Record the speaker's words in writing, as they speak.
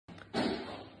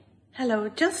Hello,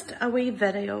 just a wee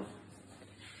video.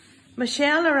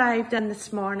 Michelle arrived in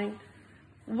this morning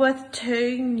with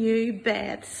 2 new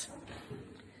beds.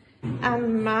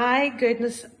 And my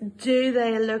goodness, do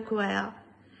they look well.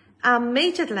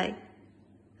 Immediately,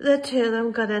 the 2 of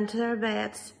them got into their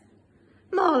beds.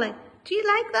 Molly, do you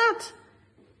like that?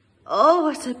 Oh,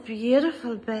 it's a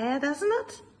beautiful bed, isn't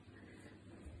it?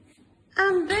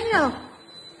 And Belle,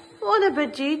 what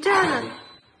about you, darling?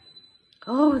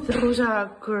 Oh, those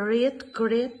are great,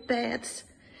 great beds.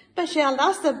 Michelle,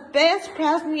 that's the best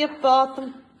present you've bought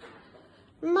them.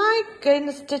 My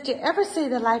goodness, did you ever see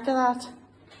the like of that?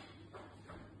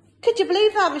 Could you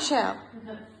believe that, Michelle?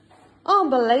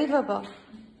 Unbelievable.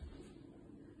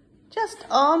 Just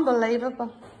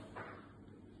unbelievable.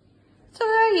 So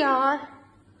there you are.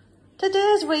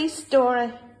 Today's wee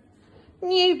story.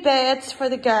 New beds for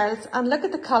the girls. And look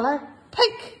at the colour.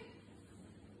 Pink.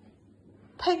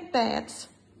 Pink beds.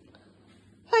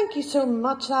 Thank you so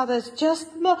much. That is just...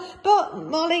 But,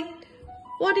 Molly,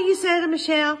 what do you say to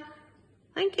Michelle?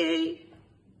 Thank you.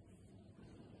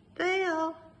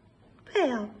 Belle.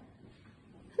 Belle.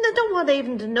 And I don't want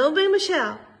even to know me,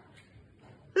 Michelle.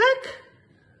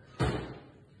 Look.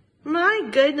 My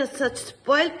goodness, such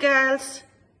spoilt girls.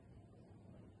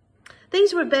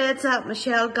 These were beds that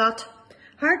Michelle got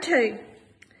her too.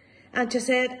 And she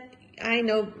said, I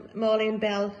know Molly and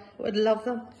Belle would love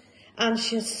them. And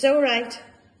she's so right.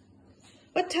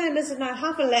 What time is it now?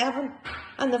 11:30.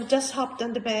 And they've just hopped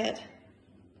into bed.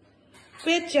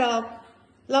 Great job.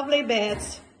 Lovely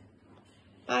beds.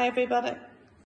 Bye, everybody.